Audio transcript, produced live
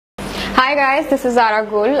Hi guys, this is Zara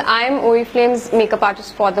Gul. I am Oriflame's makeup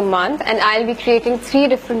artist for the month and I'll be creating 3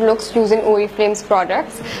 different looks using Oriflame's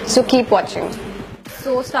products. So keep watching.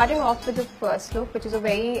 So starting off with the first look, which is a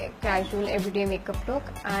very casual everyday makeup look,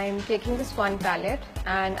 I'm taking this one palette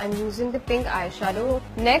and I'm using the pink eyeshadow.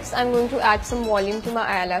 Next, I'm going to add some volume to my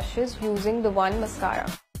eyelashes using the one mascara.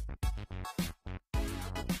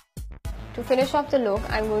 To finish off the look,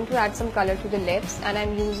 I'm going to add some color to the lips and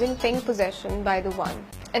I'm using Pink Possession by the One.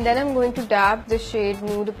 And then I'm going to dab the shade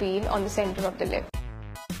Nude Appeal on the center of the lip.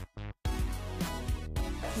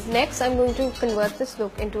 Next, I'm going to convert this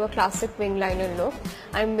look into a classic wing liner look.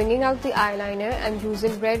 I'm winging out the eyeliner and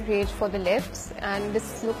using Red Rage for the lips, and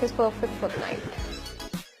this look is perfect for the night.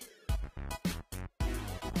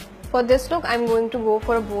 For this look, I'm going to go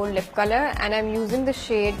for a bold lip color and I'm using the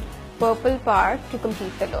shade Purple Par to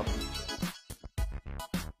complete the look.